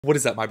What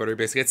is up, my buttery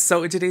biscuits?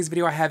 So in today's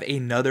video, I have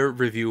another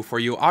review for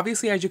you.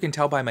 Obviously, as you can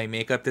tell by my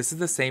makeup, this is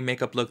the same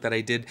makeup look that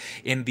I did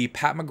in the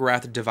Pat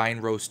McGrath Divine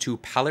Rose 2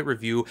 palette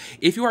review.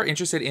 If you are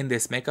interested in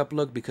this makeup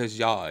look, because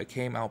y'all, it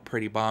came out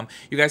pretty bomb,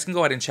 you guys can go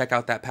ahead and check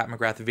out that Pat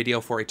McGrath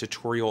video for a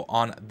tutorial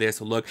on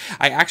this look.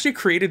 I actually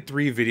created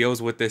 3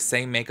 videos with this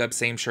same makeup,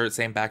 same shirt,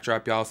 same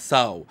backdrop, y'all.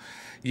 So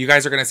you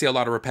guys are going to see a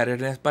lot of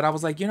repetitiveness, but I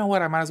was like, you know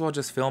what? I might as well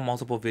just film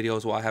multiple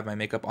videos while I have my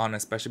makeup on,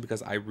 especially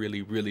because I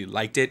really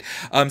liked it.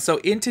 So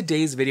in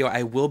today's video,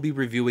 I will be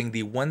reviewing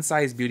the One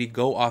Size Beauty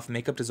Go Off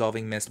Makeup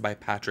Dissolving Mist by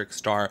Patrick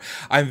Starrr.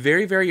 I'm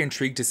very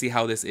intrigued to see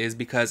how this is,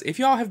 because if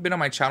y'all have been on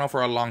my channel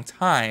for a long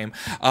time,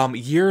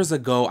 years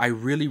ago, I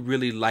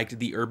really liked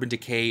the Urban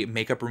Decay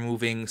makeup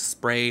removing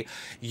spray.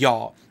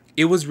 Y'all,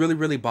 it was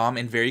really bomb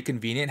and very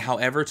convenient.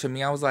 However, to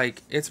me, I was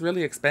like, it's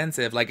really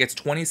expensive. Like, it's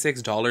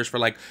 $26 for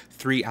like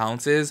 3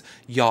 ounces.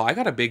 Y'all, I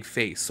got a big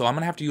face, so I'm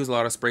gonna have to use a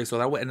lot of spray, so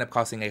that would end up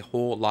costing a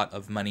whole lot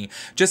of money.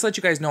 Just to let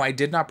you guys know, I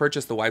did not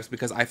purchase the wipes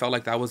because I felt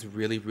like that was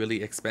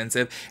really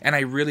expensive, and I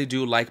really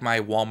do like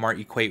my Walmart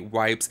Equate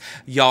wipes.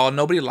 Y'all,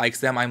 nobody likes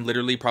them. I'm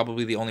literally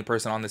probably the only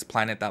person on this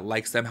planet that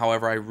likes them.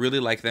 However, I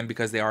really like them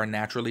because they are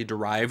naturally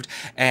derived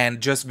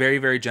and just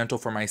very gentle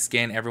for my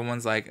skin.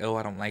 Everyone's like, oh,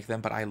 I don't like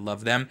them, but I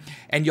love them.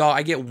 And y'all,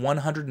 I get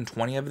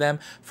 120 of them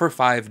for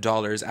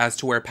 $5, as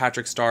to where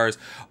Patrick Starr's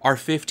are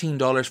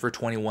 $15 for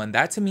 21.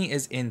 That to me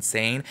is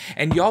insane.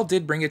 And y'all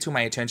did bring it to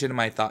my attention in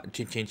my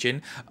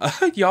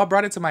y'all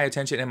brought it to my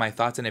attention in my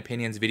thoughts and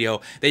opinions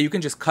video that you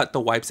can just cut the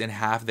wipes in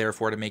half,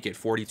 therefore to make it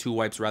 42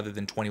 wipes rather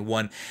than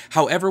 21.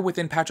 However,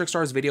 within Patrick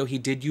Starr's video, he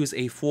did use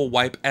a full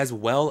wipe as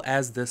well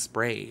as the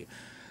spray.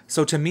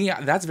 So to me,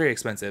 that's very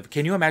expensive.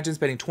 Can you imagine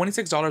spending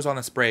 $26 on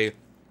the spray,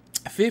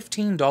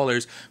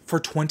 $15 for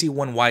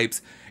 21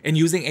 wipes, and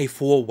using a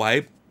full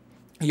wipe?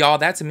 Y'all,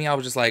 that to me, I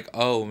was just like,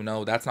 oh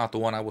no, that's not the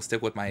one. I will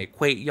stick with my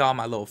Equate, y'all,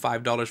 my little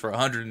 $5 for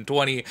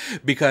 120,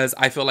 because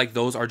I feel like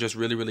those are just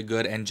really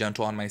good and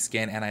gentle on my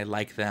skin, and I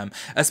like them,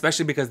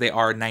 especially because they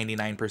are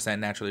 99%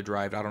 naturally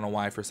derived. I don't know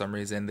why, for some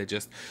reason,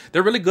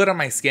 they're really good on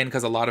my skin,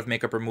 because a lot of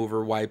makeup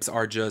remover wipes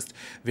are just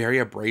very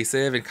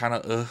abrasive and kind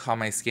of ugh on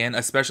my skin,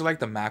 especially like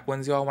the MAC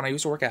ones, y'all. When I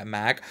used to work at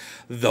MAC,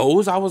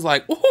 those, I was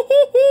like,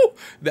 ooh,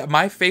 that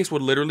my face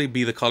would literally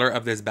be the color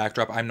of this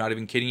backdrop. I'm not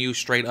even kidding you.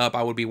 Straight up,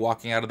 I would be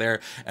walking out of there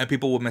and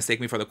people would mistake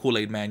me for the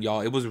Kool-Aid man,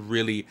 y'all. It was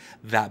really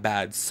that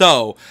bad.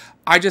 So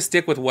I just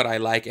stick with what I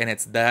like, and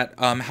it's that.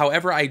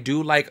 However, I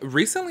do like,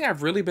 recently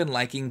I've really been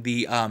liking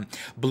the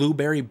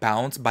Blueberry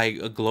Bounce by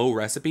Glow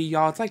Recipe,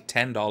 y'all. It's like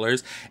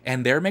 $10,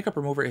 and their makeup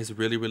remover is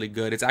really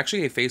good. It's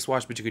actually a face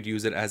wash, but you could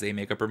use it as a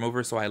makeup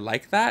remover, so I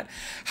like that.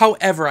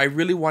 However, I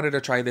really wanted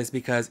to try this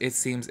because it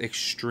seems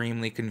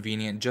extremely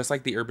convenient, just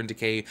like the Urban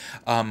Decay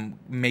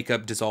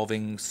makeup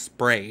dissolving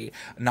spray.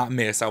 Not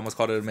mist, I almost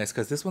called it a mist,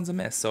 because this one's a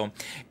mist. So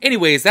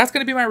anyways, that's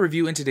gonna be my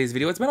review in today's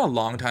video. It's been a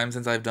long time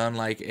since I've done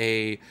like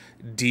a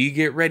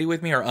get ready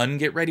with me, or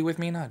get ready with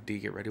me, not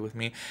get ready with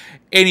me.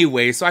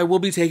 Anyway, so I will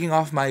be taking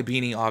off my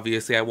beanie.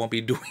 Obviously, I won't be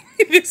doing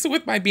this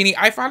with my beanie.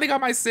 I finally got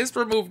my cyst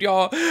removed,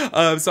 y'all.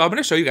 So I'm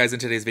gonna show you guys in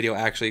today's video,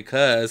 actually,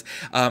 because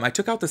I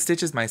took out the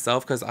stitches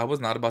myself, because I was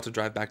not about to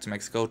drive back to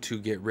Mexico to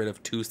get rid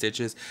of 2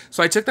 stitches.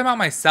 So I took them out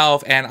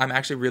myself, and I'm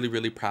actually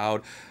really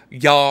proud.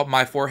 Y'all,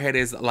 my forehead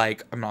is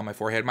like, not my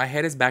forehead, my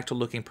head is back to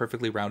looking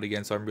perfectly round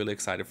again, so I'm really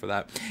excited for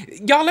that.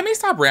 Y'all, let me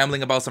stop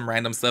rambling about some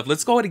random stuff.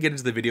 Let's go ahead and get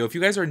into the video. If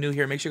you guys are new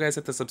here, make sure you guys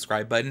hit the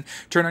subscribe button,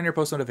 turn on your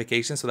post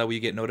notifications so that way you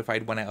get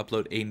notified when I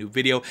upload a new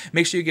video.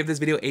 Make sure you give this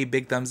video a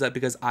big thumbs up,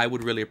 because I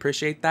would really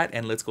appreciate that,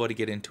 and let's go ahead and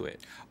get into it.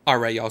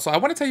 Alright, y'all, so I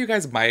want to tell you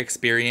guys my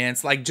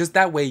experience, like, just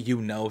that way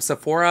you know.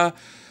 Sephora,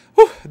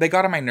 whew, they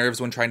got on my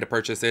nerves when trying to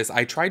purchase this.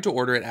 I tried to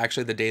order it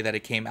actually the day that it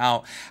came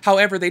out.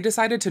 However, they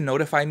decided to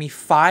notify me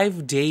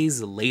 5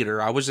 days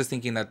later. I was just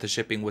thinking that the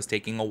shipping was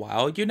taking a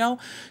while, you know?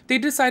 They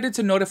decided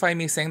to notify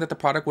me saying that the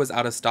product was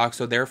out of stock,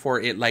 so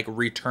therefore it like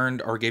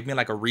returned or gave me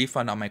like a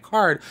refund on my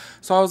card.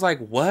 So I was like,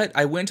 what?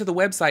 I went to the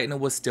website and it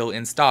was still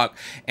in stock.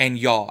 And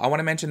y'all, I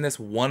want to mention this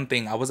one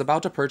thing. I was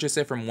about to purchase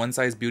it from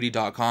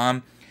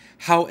onesizebeauty.com.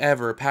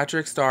 However,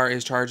 Patrick Starrr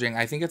is charging,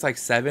 I think it's like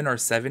 $7 or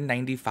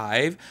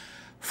 $7.95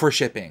 for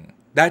shipping.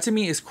 That to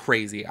me is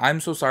crazy.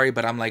 I'm so sorry,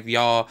 but I'm like,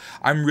 y'all,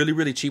 I'm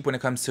really cheap when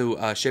it comes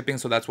to shipping,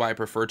 so that's why I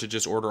prefer to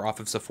just order off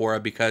of Sephora,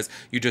 because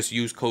you just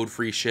use code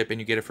free ship and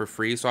you get it for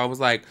free. So I was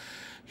like,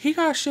 he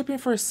got shipping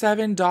for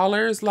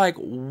 $7? Like,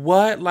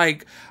 what?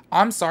 Like,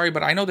 I'm sorry,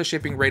 but I know the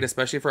shipping rate,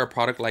 especially for a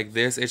product like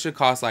this, it should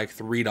cost like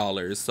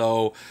 $3.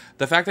 So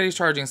the fact that he's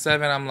charging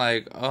 $7, I'm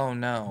like, oh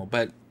no.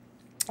 But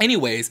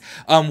anyways,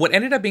 what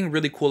ended up being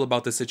really cool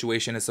about the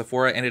situation is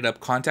Sephora ended up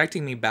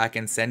contacting me back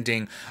and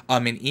sending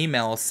an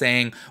email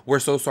saying, we're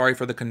so sorry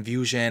for the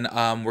confusion.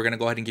 We're going to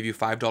go ahead and give you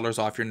 $5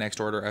 off your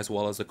next order, as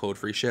well as a code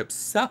free ship.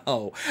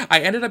 So I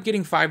ended up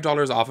getting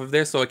 $5 off of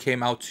this. So it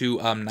came out to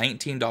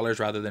 $19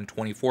 rather than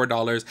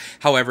 $24.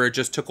 However, it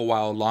just took a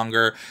while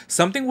longer.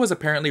 Something was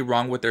apparently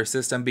wrong with their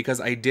system, because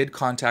I did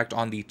contact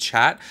on the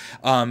chat.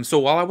 So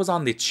while I was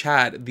on the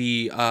chat,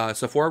 the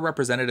Sephora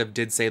representative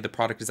did say the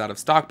product is out of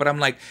stock, but I'm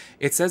like,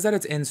 it says that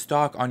it's in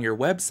stock on your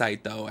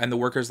website though. And the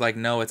worker's like,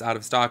 no, it's out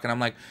of stock. And I'm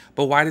like,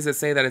 but why does it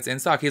say that it's in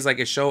stock? He's like,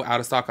 it show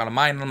out of stock on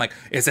mine. And I'm like,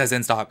 it says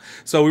in stock.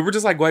 So we were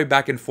just like going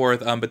back and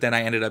forth. But then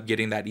I ended up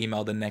getting that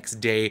email the next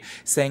day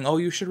saying, oh,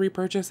 you should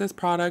repurchase this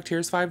product.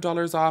 Here's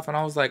 $5 off. And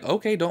I was like,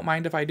 okay, don't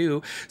mind if I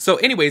do. So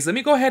anyways, let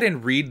me go ahead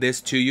and read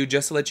this to you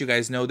just to let you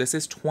guys know this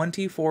is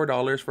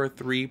 $24 for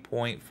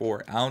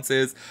 3.4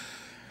 ounces.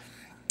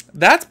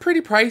 That's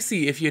pretty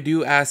pricey if you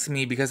do ask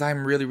me, because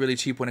I'm really, really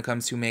cheap when it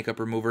comes to makeup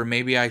remover.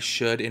 Maybe I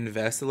should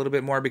invest a little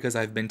bit more because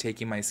I've been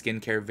taking my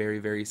skincare very,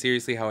 very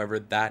seriously. However,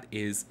 that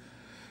is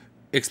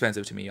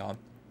expensive to me, y'all.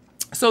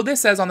 So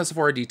this says on the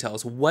Sephora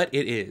details what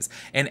it is: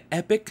 an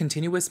epic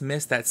continuous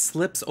mist that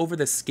slips over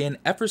the skin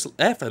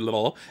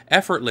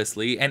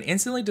effortlessly and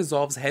instantly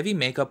dissolves heavy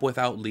makeup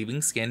without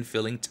leaving skin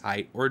feeling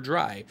tight or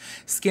dry.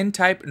 Skin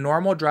type: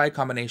 normal, dry,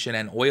 combination,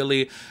 and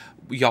oily.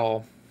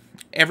 Y'all,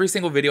 every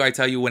single video I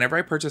tell you, whenever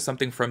I purchase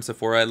something from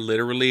Sephora,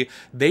 literally,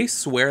 they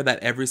swear that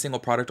every single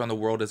product on the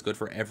world is good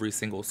for every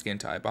single skin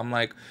type. I'm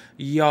like,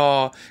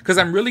 y'all, because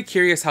I'm really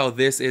curious how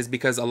this is,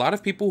 because a lot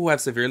of people who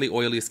have severely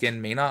oily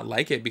skin may not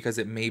like it because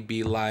it may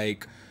be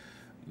like,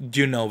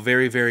 you know,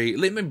 very, very,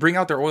 let me bring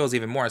out their oils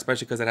even more,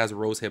 especially because it has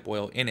rosehip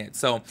oil in it.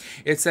 So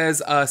it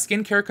says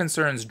skincare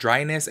concerns: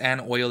 dryness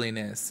and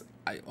oiliness.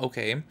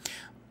 Okay.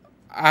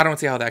 I don't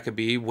see how that could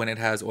be when it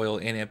has oil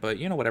in it, but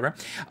you know, whatever.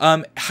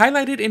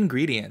 Highlighted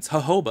ingredients: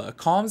 jojoba,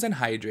 calms and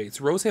hydrates;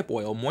 rosehip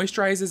oil,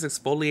 moisturizes,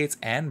 exfoliates,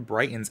 and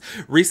brightens.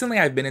 Recently,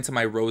 I've been into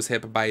my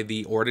rosehip by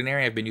The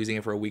Ordinary. I've been using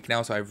it for a week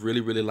now, so I've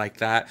really, really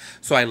liked that.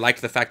 So I like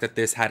the fact that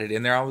this had it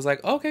in there. I was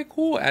like, okay,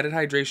 cool, added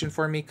hydration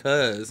for me,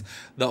 because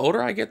the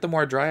older I get, the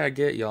more dry I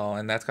get, y'all,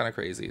 and that's kind of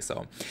crazy.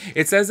 So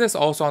it says this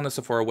also on the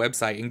Sephora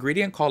website: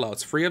 ingredient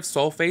callouts: free of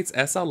sulfates,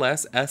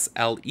 SLS,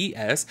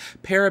 SLES,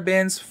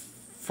 parabens,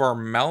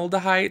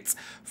 formaldehydes,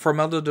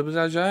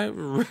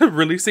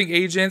 releasing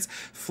agents,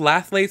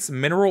 phthalates,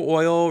 mineral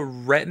oil,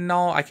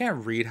 retinol. I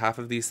can't read half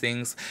of these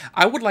things.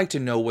 I would like to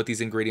know what these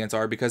ingredients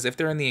are, because if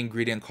they're in the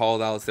ingredient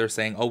callouts, they're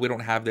saying, oh, we don't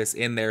have this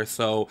in there,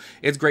 so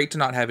it's great to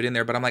not have it in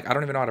there. But I'm like, I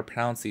don't even know how to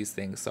pronounce these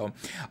things. So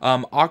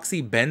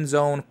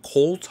oxybenzone,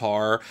 coal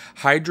tar,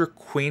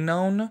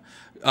 hydroquinone,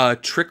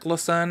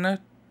 triclosan,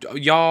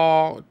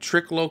 y'all,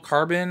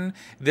 triclocarbon.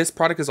 This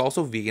product is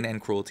also vegan and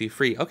cruelty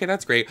free. Okay,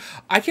 that's great.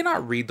 I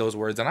cannot read those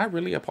words, and I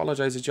really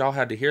apologize that y'all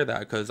had to hear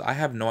that, because I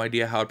have no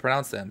idea how to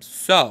pronounce them.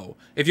 So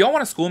if y'all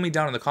want to school me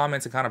down in the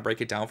comments and kind of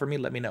break it down for me,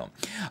 let me know.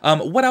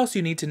 What else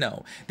you need to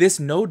know: this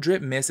no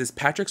drip mist is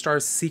Patrick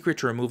Starr's secret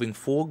to removing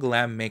full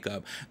glam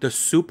makeup. The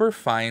super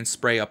fine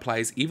spray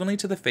applies evenly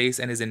to the face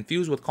and is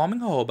infused with calming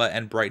jojoba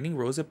and brightening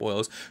rosehip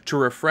oils to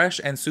refresh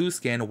and soothe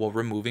skin while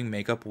removing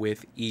makeup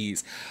with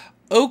ease.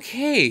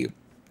 Okay.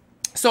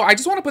 So I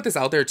just want to put this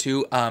out there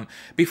too,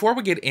 before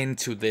we get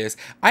into this.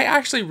 I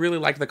actually really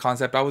like the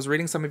concept. I was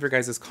reading some of your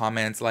guys'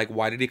 comments, like,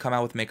 why did he come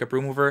out with makeup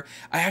remover?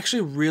 I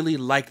actually really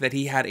like that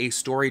he had a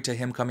story to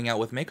him coming out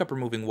with makeup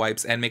removing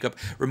wipes and makeup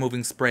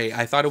removing spray.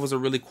 I thought it was a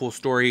really cool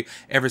story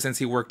ever since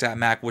he worked at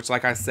MAC, which,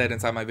 like I said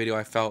inside my video,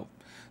 I felt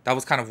that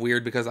was kind of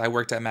weird because I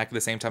worked at MAC at the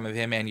same time of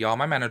him, and y'all,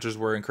 my managers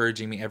were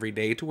encouraging me every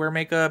day to wear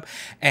makeup,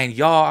 and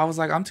y'all, I was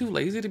like, I'm too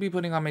lazy to be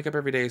putting on makeup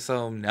every day,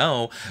 so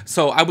no.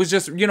 So I was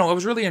just, you know, it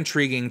was really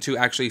intriguing to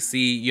actually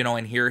see, you know,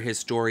 and hear his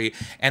story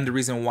and the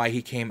reason why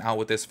he came out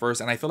with this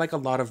first. And I feel like a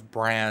lot of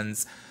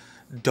brands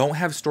don't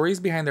have stories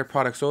behind their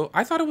products, so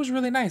I thought it was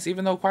really nice,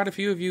 even though quite a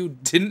few of you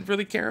didn't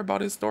really care about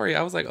his story.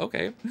 I was like,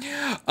 okay.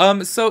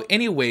 So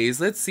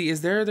anyways, let's see,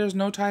 there's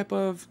no type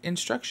of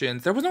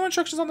instructions. There was no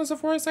instructions on the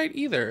Sephora site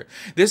either.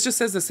 This just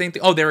says the same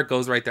thing. Oh, there it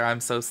goes right there.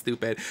 I'm so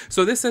stupid.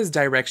 So this says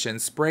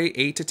directions: spray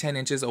 8 to 10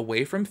 inches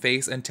away from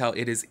face until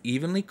it is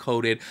evenly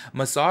coated,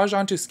 massage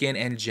onto skin,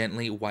 and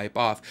gently wipe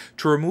off.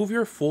 To remove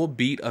your full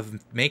beat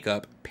of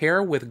makeup,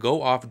 pair with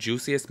Go Off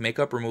Juiciest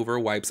Makeup Remover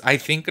Wipes. I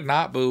think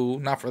not, boo,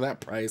 not for that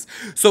price.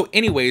 So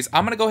anyways,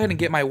 I'm gonna go ahead and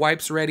get my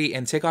wipes ready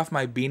and take off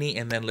my beanie,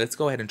 and then let's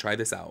go ahead and try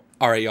this out.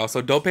 All right, y'all,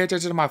 so don't pay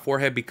attention to my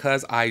forehead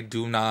because I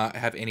do not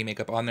have any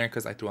makeup on there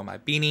because I threw on my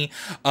beanie.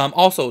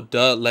 Also,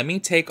 let me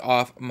take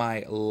off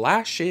my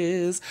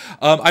lashes.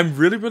 I'm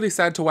really, really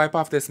sad to wipe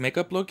off this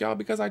makeup look, y'all,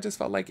 because I just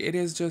felt like it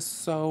is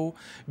just so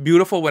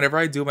beautiful whenever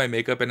I do my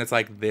makeup and it's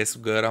like this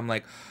good. I'm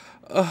like,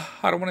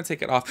 I don't want to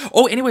take it off.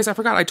 Oh, anyways, I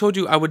forgot. I told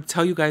you I would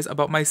tell you guys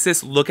about my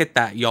cyst. Look at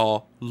that,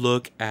 y'all.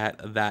 Look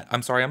at that.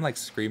 I'm sorry, I'm like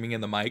screaming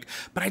in the mic,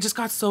 but I just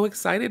got so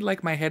excited.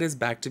 Like, my head is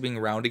back to being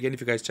round again. If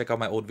you guys check out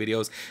my old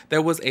videos,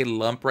 there was a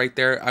lump right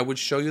there. I would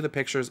show you the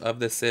pictures of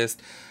the cyst,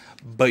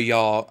 but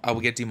y'all, I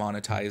will get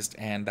demonetized,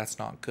 and that's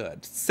not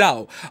good.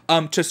 So,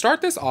 to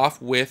start this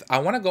off with, I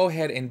want to go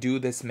ahead and do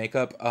this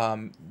makeup,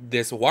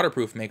 this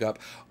waterproof makeup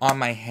on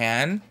my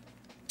hand.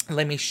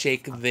 Let me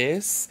shake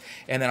this,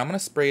 and then I'm gonna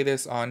spray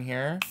this on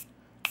here.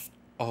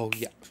 Oh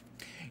yeah,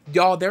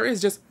 y'all, there is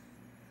just,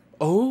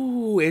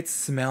 oh, it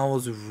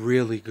smells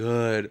really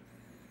good.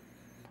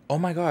 Oh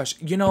my gosh,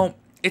 you know,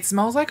 It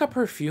smells like a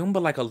perfume,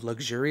 but like a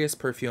luxurious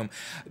perfume.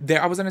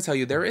 I was gonna tell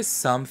you, there is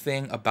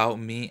something about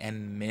me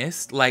and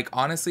mist. Like,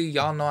 honestly,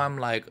 y'all know I'm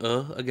like,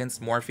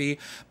 against Morphe,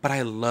 but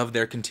I love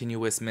their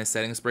continuous mist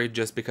setting spray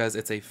just because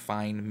it's a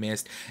fine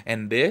mist.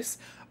 And this,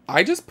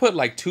 I just put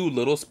like 2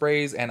 little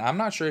sprays, and I'm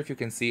not sure if you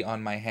can see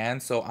on my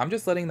hand, so I'm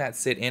just letting that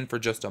sit in for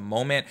just a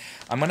moment.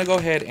 I'm gonna go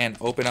ahead and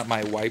open up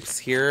my wipes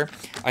here.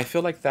 I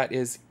feel like that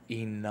is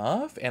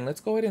enough, and let's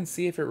go ahead and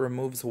see if it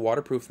removes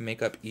waterproof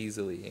makeup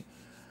easily.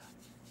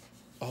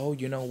 Oh,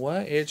 you know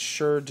what? It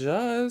sure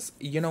does.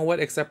 You know what?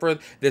 Except for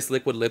this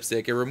liquid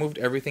lipstick. It removed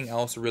everything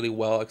else really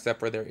well, except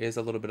for there is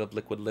a little bit of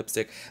liquid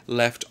lipstick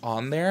left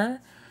on there.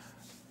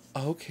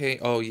 Okay.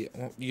 Oh, yeah.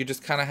 Well, you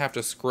just kind of have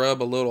to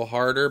scrub a little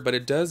harder, but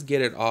it does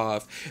get it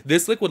off.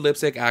 This liquid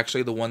lipstick,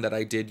 actually, the one that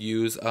I did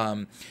use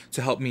to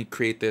help me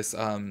create this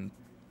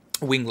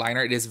wing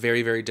liner, it is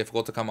very, very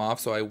difficult to come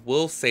off. So I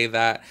will say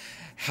that.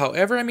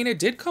 However, I mean, it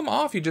did come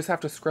off. You just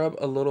have to scrub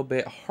a little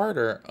bit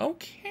harder.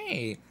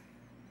 Okay.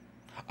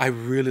 I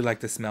really like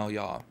the smell,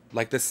 y'all.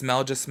 Like, the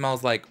smell just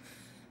smells like,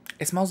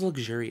 it smells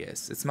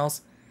luxurious. It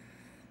smells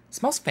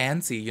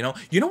fancy, you know?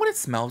 You know what it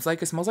smells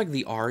like? It smells like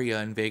the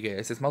Aria in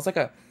Vegas. It smells like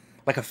a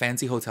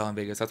fancy hotel in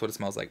Vegas. That's what it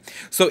smells like.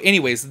 So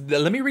anyways,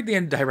 let me read the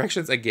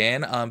directions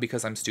again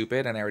because I'm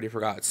stupid and I already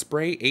forgot.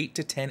 Spray 8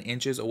 to 10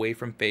 inches away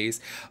from face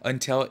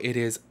until it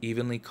is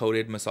evenly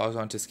coated. Massage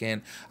onto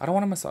skin. I don't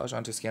want to massage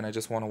onto skin. I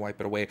just want to wipe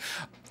it away.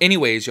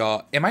 Anyways,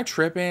 y'all, am I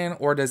tripping,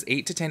 or does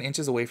 8 to 10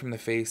 inches away from the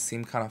face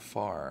seem kind of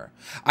far?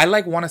 I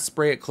like want to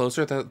spray it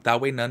closer.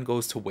 That way none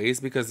goes to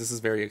waste because this is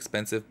very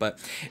expensive. But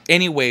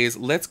anyways,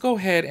 let's go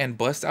ahead and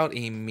bust out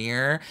a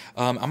mirror.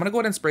 I'm going to go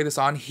ahead and spray this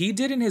on. He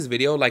did in his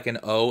video like an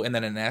O and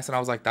then an S, and I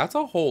was like, that's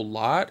a whole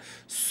lot.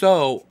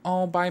 So,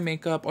 oh, buy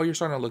makeup. Oh, you're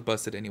starting to look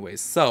busted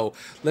anyways. So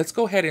let's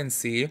go ahead and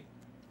see.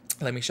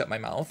 Let me shut my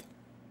mouth.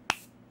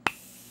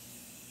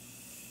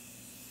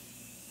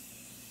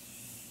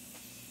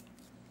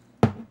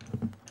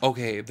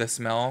 Okay, the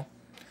smell,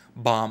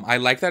 bomb. I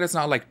like that it's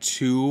not like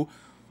too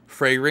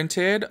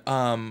fragranted.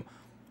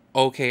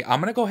 Okay, I'm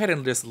gonna go ahead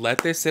and just let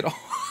this sit.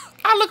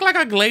 I look like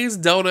a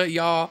glazed donut,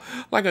 y'all.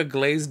 Like a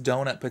glazed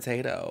donut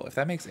potato, if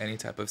that makes any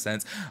type of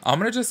sense. I'm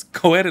gonna just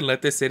go ahead and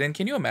let this sit in.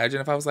 Can you imagine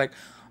if I was like,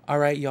 all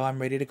right, y'all, I'm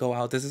ready to go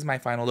out. This is my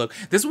final look.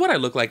 This is what I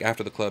look like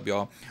after the club,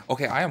 y'all.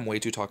 Okay, I am way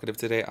too talkative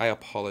today. I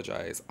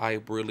apologize.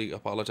 I really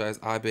apologize.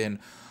 I've been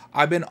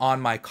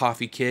on my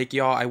coffee kick,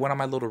 y'all. I went on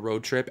my little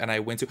road trip and I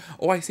went to,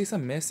 oh, I see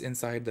some mist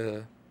inside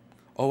the,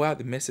 oh wow,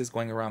 the mist is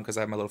going around because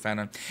I have my little fan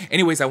on.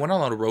 Anyways, I went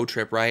on a road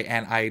trip, right?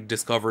 And I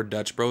discovered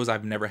Dutch Bros.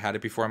 I've never had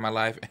it before in my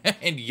life.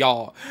 And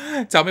y'all,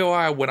 tell me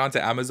why I went onto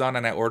Amazon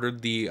and I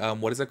ordered the,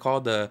 what is it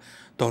called? The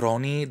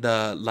Toroni,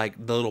 the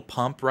little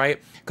pump,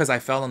 right? Because I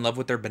fell in love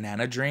with their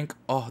banana drink.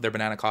 Oh, their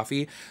banana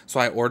coffee. So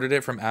I ordered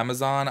it from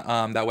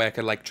Amazon. That way I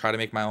could like try to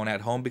make my own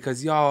at home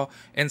because y'all,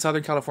 in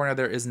Southern California,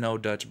 there is no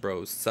Dutch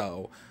Bros.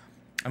 So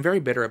I'm very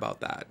bitter about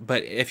that.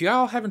 But if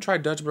y'all haven't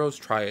tried Dutch Bros,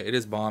 try it. It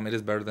is bomb. It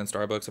is better than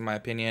Starbucks in my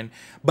opinion.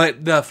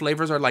 But the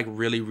flavors are like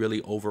really,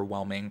 really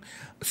overwhelming.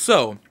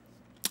 So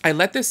I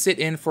let this sit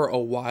in for a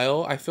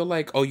while. I feel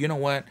like, oh, you know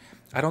what?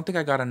 I don't think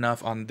I got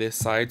enough on this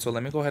side. So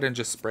let me go ahead and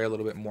just spray a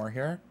little bit more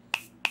here.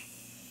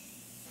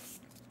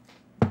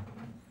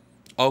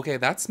 Okay,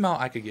 that smell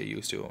I could get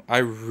used to. I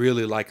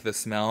really like the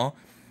smell.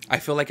 I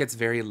feel like it's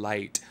very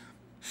light.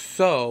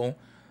 So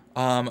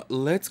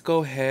let's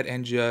go ahead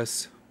and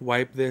just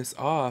wipe this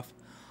off.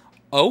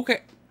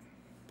 Okay.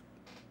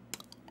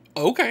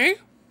 Okay.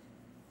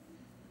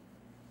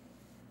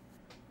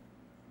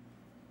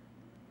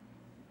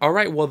 All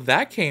right, well,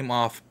 that came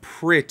off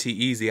pretty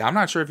easy. I'm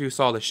not sure if you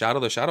saw the shadow.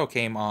 The shadow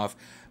came off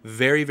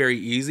very, very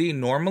easy.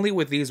 Normally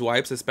with these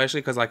wipes,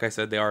 especially because, like I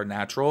said, they are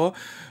natural,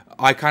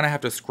 I kind of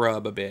have to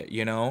scrub a bit,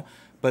 you know?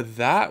 But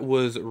that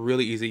was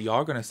really easy.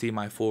 Y'all gonna see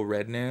my full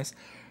redness.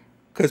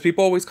 Because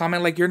people always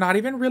comment, like, you're not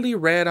even really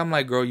red. I'm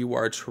like, girl, you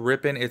are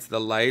tripping. It's the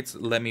lights.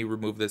 Let me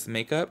remove this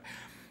makeup.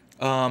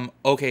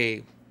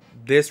 Okay.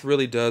 This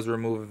really does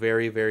remove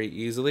very, very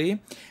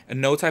easily. And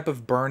no type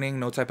of burning,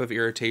 no type of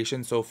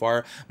irritation so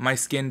far. My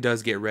skin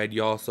does get red,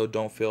 y'all. So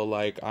don't feel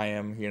like I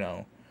am, you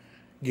know,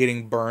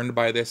 getting burned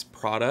by this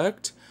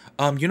product.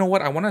 You know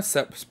what? I want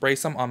to spray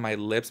some on my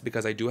lips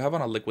because I do have on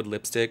a liquid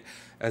lipstick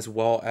as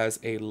well as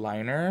a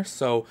liner.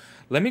 So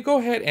let me go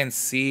ahead and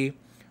see.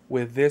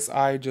 With this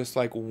eye, just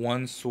like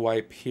one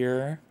swipe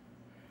here.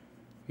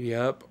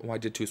 Yep. Well, I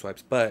did 2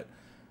 swipes. But,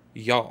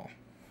 y'all,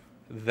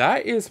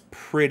 that is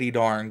pretty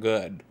darn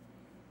good.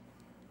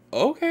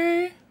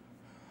 Okay.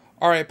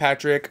 Alright,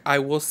 Patrick. I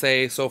will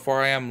say, so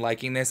far I am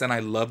liking this, and I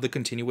love the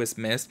continuous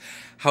mist.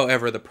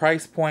 However, the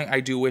price point, I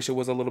do wish it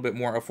was a little bit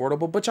more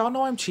affordable. But y'all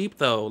know I'm cheap,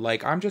 though.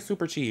 Like, I'm just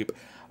super cheap.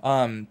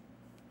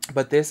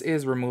 But this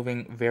is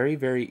removing very,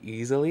 very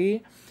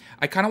easily.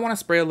 I kind of want to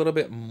spray a little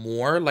bit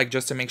more, like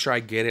just to make sure I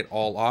get it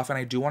all off. And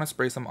I do want to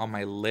spray some on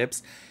my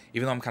lips,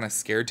 even though I'm kind of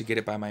scared to get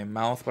it by my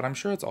mouth. But I'm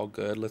sure it's all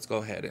good. Let's go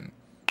ahead and...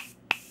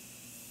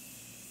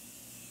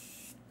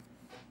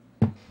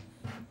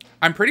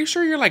 I'm pretty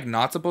sure you're like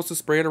not supposed to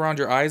spray it around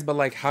your eyes, but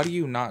like how do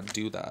you not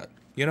do that?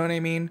 You know what I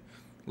mean?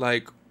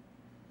 Like,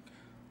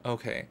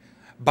 Okay.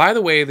 By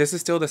the way, this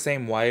is still the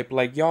same wipe.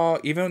 Like, y'all,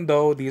 even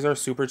though these are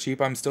super cheap,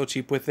 I'm still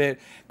cheap with it.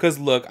 Because,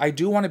 look, I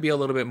do want to be a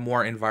little bit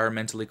more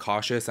environmentally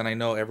cautious. And I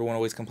know everyone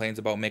always complains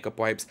about makeup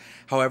wipes.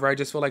 However, I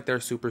just feel like they're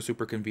super,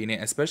 super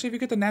convenient. Especially if you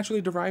get the naturally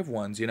derived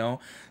ones, you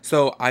know?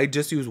 So, I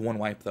just use one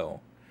wipe,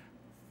 though.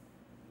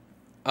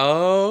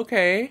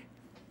 Okay.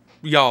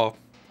 Y'all.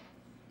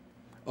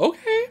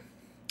 Okay.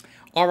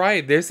 All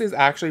right. This is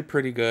actually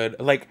pretty good.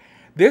 Like,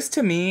 this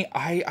to me,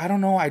 I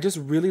don't know. I just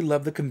really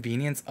love the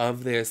convenience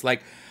of this.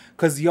 Like,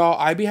 because, y'all,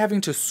 I be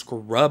having to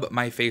scrub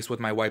my face with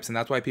my wipes. And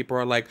that's why people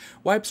are like,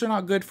 wipes are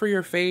not good for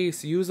your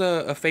face. Use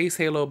a face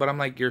halo. But I'm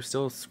like, you're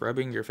still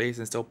scrubbing your face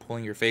and still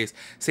pulling your face.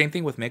 Same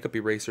thing with makeup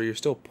eraser. You're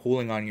still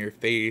pulling on your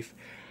face.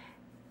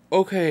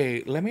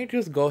 Okay, let me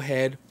just go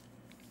ahead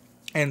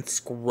and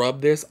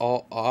scrub this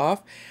all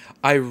off.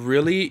 I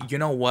really, you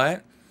know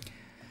what?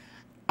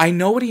 I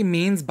know what he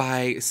means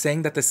by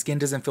saying that the skin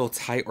doesn't feel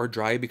tight or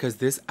dry, because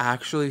this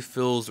actually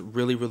feels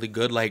really, really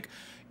good. Like,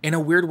 in a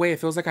weird way, it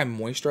feels like I'm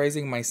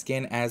moisturizing my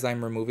skin as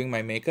I'm removing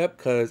my makeup,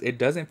 because it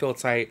doesn't feel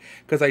tight.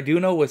 Because I do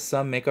know with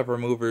some makeup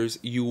removers,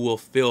 you will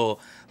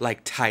feel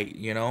like tight,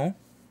 you know?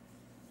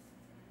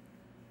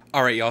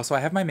 All right, y'all, so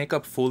I have my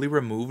makeup fully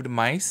removed.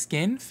 My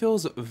skin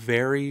feels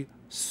very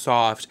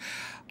soft.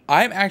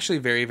 I'm actually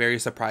very, very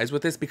surprised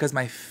with this, because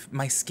my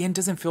skin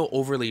doesn't feel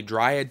overly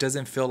dry. It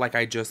doesn't feel like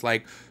I just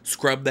like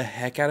scrubbed the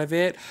heck out of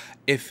it.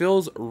 It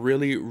feels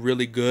really,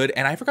 really good.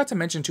 And I forgot to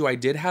mention too, I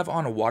did have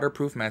on a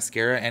waterproof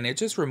mascara, and it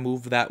just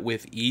removed that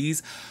with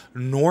ease.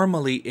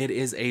 Normally, it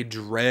is a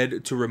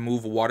dread to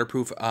remove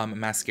waterproof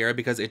mascara,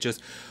 because it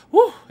just,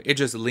 whew, it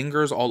just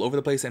lingers all over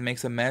the place and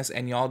makes a mess.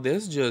 And y'all,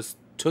 this just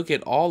took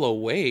it all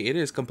away. It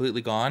is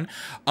completely gone.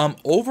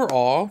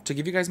 Overall, to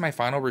give you guys my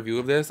final review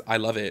of this, I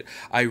love it.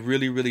 I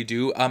really, really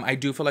do. I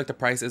do feel like the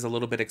price is a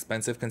little bit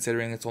expensive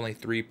considering it's only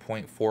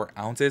 3.4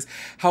 ounces.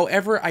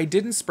 However, I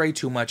didn't spray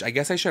too much. I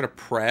guess I should have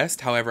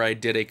pressed. However, I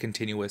did a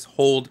continuous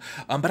hold.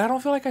 But I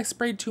don't feel like I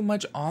sprayed too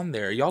much on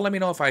there. Y'all let me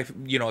know if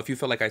if you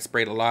feel like I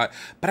sprayed a lot,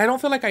 but I don't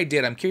feel like I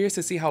did. I'm curious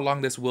to see how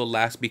long this will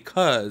last,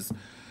 because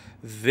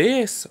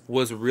this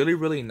was really,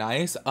 really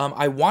nice.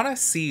 I want to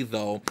see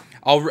though,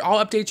 I'll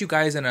update you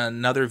guys in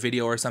another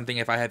video or something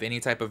if I have any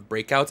type of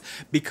breakouts,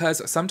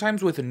 because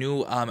sometimes with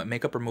new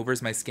makeup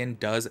removers my skin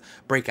does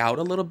break out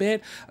a little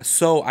bit.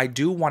 So I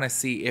do want to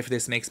see if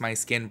this makes my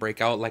skin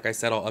break out. Like I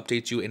said, I'll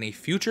update you in a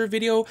future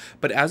video,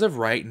 but as of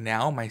right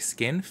now my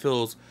skin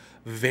feels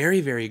very,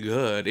 very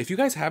good. If you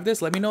guys have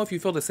this, let me know if you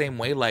feel the same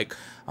way. Like,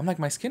 I'm like,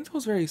 my skin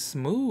feels very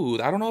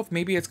smooth. I don't know if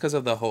maybe it's because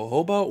of the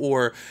jojoba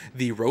or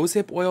the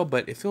rosehip oil,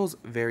 but it feels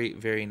very,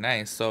 very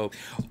nice. So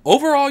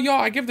overall,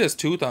 y'all, I give this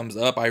 2 thumbs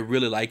up. I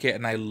really like it,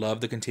 and I love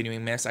the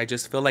continuing mist. I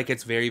just feel like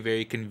it's very,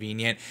 very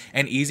convenient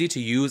and easy to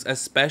use,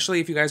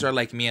 especially if you guys are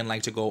like me and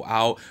like to go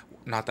out.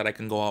 Not that I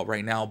can go out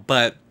right now,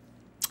 but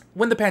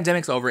when the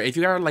pandemic's over, if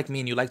you are like me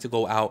and you like to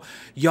go out,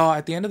 y'all,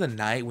 at the end of the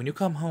night, when you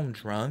come home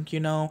drunk,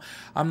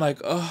 I'm like,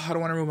 oh, I don't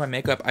want to remove my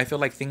makeup. I feel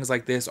like things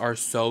like this are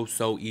so,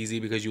 so easy,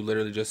 because you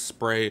literally just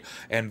spray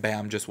and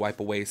bam, just wipe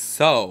away.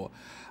 So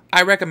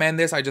I recommend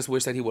this. I just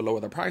wish that he would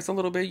lower the price a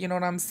little bit, you know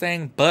what I'm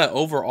saying? But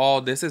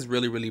overall, this is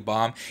really, really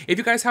bomb. If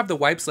you guys have the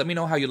wipes, let me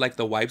know how you like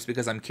the wipes,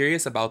 because I'm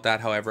curious about that.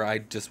 However, I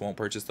just won't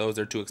purchase those.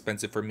 They're too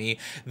expensive for me.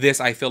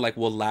 This, I feel like,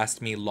 will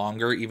last me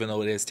longer, even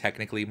though it is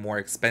technically more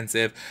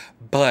expensive.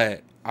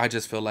 But I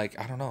just feel like,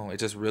 I don't know, it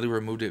just really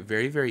removed it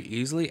very, very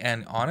easily.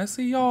 And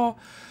honestly, y'all,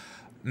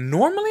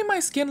 normally my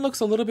skin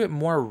looks a little bit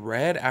more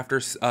red after,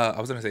 I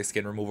was going to say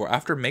skin removal,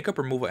 after makeup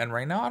removal. And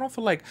right now, I don't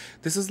feel like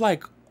this is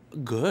like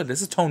good.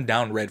 This is toned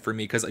down red for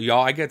me, because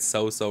y'all, I get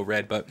so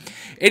red. But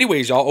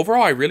anyways, y'all,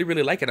 overall I really,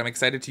 really like it. I'm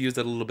excited to use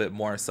it a little bit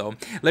more. So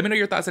let me know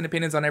your thoughts and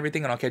opinions on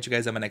everything, and I'll catch you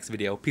guys in my next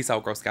video. Peace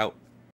out, Girl Scout.